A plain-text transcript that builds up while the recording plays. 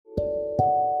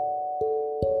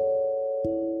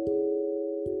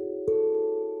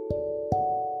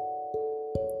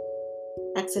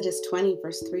Exodus 20,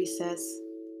 verse 3 says,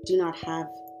 "Do not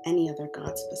have any other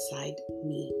gods beside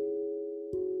me."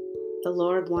 The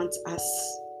Lord wants us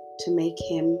to make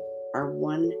him our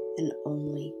one and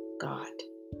only God.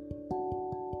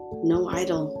 No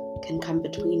idol can come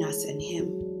between us and him.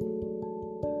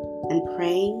 And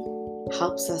praying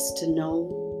helps us to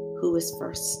know who is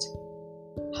first,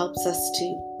 helps us to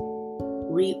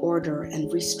reorder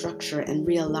and restructure and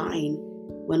realign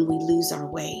when we lose our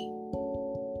way.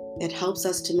 It helps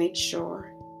us to make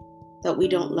sure that we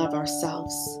don't love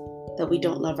ourselves, that we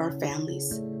don't love our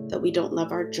families, that we don't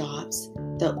love our jobs,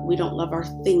 that we don't love our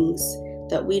things,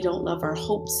 that we don't love our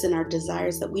hopes and our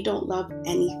desires, that we don't love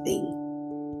anything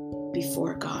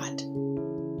before God.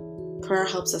 Prayer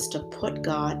helps us to put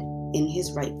God in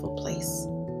his rightful place.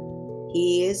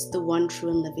 He is the one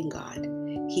true and living God.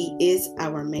 He is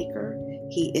our maker.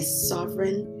 He is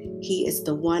sovereign. He is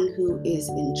the one who is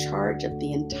in charge of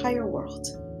the entire world.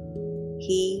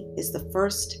 He is the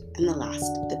first and the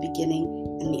last, the beginning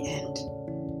and the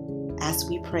end. As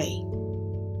we pray,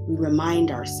 we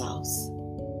remind ourselves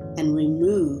and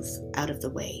remove out of the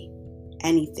way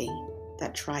anything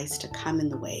that tries to come in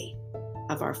the way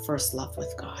of our first love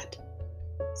with God.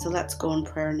 So let's go in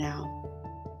prayer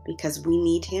now, because we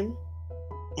need him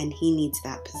and he needs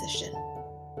that position.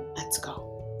 Let's go.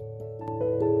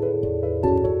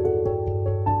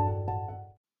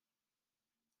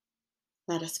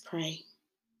 Let us pray.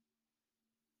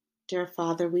 Dear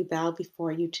Father, we bow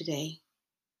before you today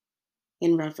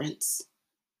in reverence.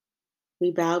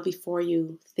 We bow before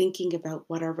you thinking about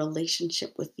what our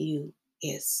relationship with you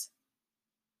is,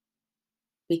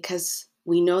 because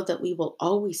we know that we will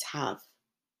always have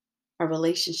a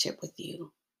relationship with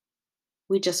you.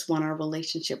 We just want our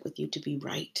relationship with you to be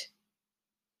right.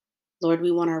 Lord,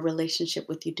 we want our relationship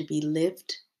with you to be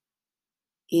lived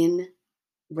in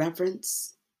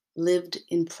reverence, lived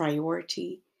in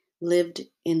priority, lived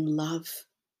in love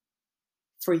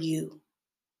for you.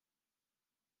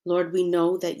 Lord, we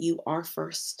know that you are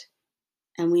first,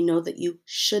 and we know that you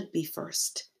should be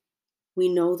first. We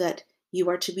know that you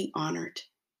are to be honored,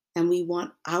 and we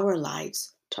want our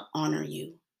lives to honor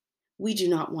you. We do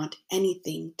not want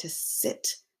anything to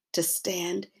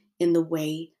stand in the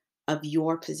way of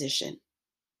your position.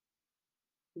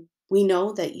 We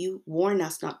know that you warn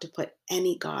us not to put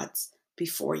any gods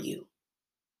before you.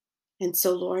 And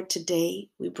so, Lord, today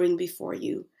we bring before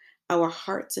you our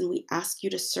hearts and we ask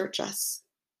you to search us.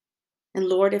 And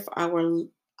Lord, if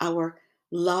our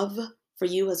love for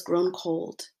you has grown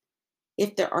cold,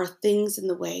 if there are things in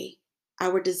the way,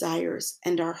 our desires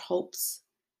and our hopes,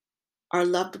 our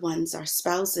loved ones, our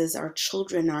spouses, our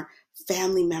children, our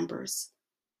family members,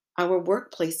 our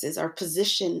workplaces, our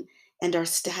position and our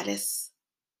status,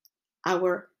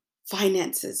 our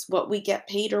finances, what we get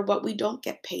paid or what we don't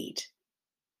get paid,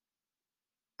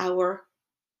 our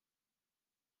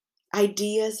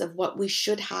ideas of what we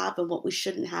should have and what we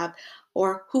shouldn't have,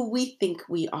 or who we think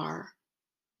we are.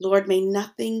 Lord, may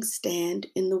nothing stand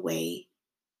in the way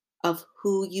of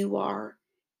who you are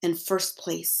and first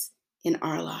place in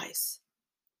our lives.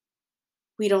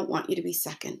 We don't want you to be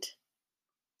second.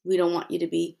 We don't want you to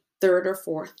be third or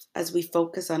fourth as we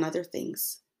focus on other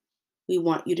things. We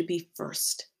want you to be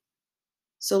first.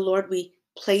 So, Lord, we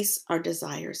place our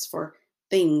desires for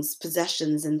things,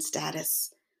 possessions, and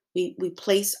status. We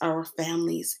place our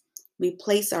families. We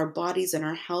place our bodies and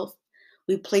our health.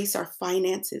 We place our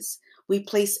finances. We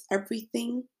place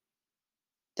everything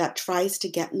that tries to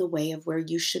get in the way of where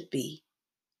you should be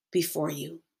before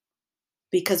you,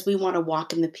 because we want to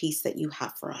walk in the peace that you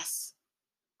have for us.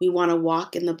 We want to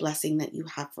walk in the blessing that you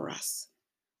have for us.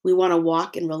 We want to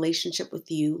walk in relationship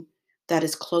with you that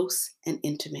is close and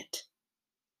intimate.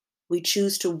 We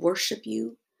choose to worship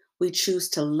you. We choose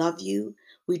to love you.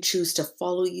 We choose to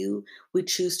follow you. We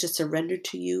choose to surrender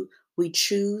to you. We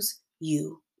choose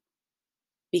you.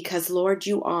 Because, Lord,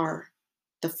 you are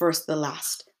the first, the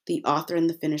last, the author and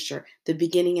the finisher, the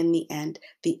beginning and the end,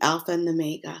 the Alpha and the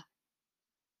Omega.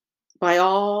 By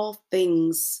all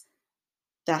things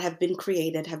that have been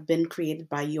created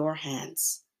by your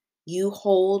hands. You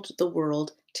hold the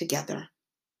world together.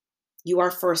 You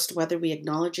are first, whether we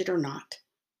acknowledge it or not.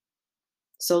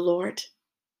 So, Lord,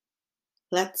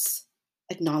 let's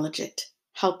acknowledge it.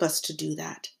 Help us to do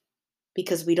that,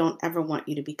 because we don't ever want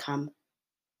you to become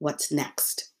what's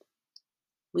next.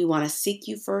 We want to seek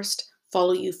you first,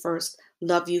 follow you first,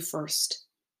 love you first,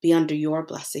 be under your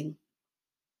blessing.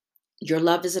 Your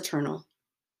love is eternal.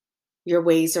 Your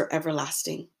ways are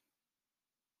everlasting.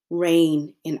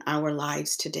 Reign in our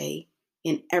lives today,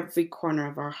 in every corner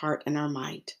of our heart and our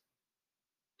mind.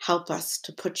 Help us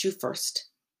to put you first,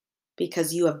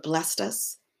 because you have blessed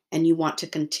us and you want to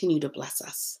continue to bless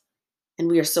us. And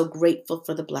we are so grateful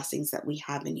for the blessings that we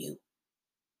have in you.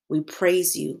 We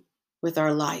praise you with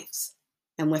our lives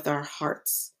and with our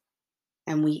hearts.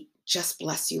 And we just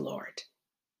bless you, Lord.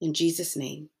 In Jesus'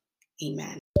 name,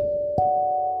 amen.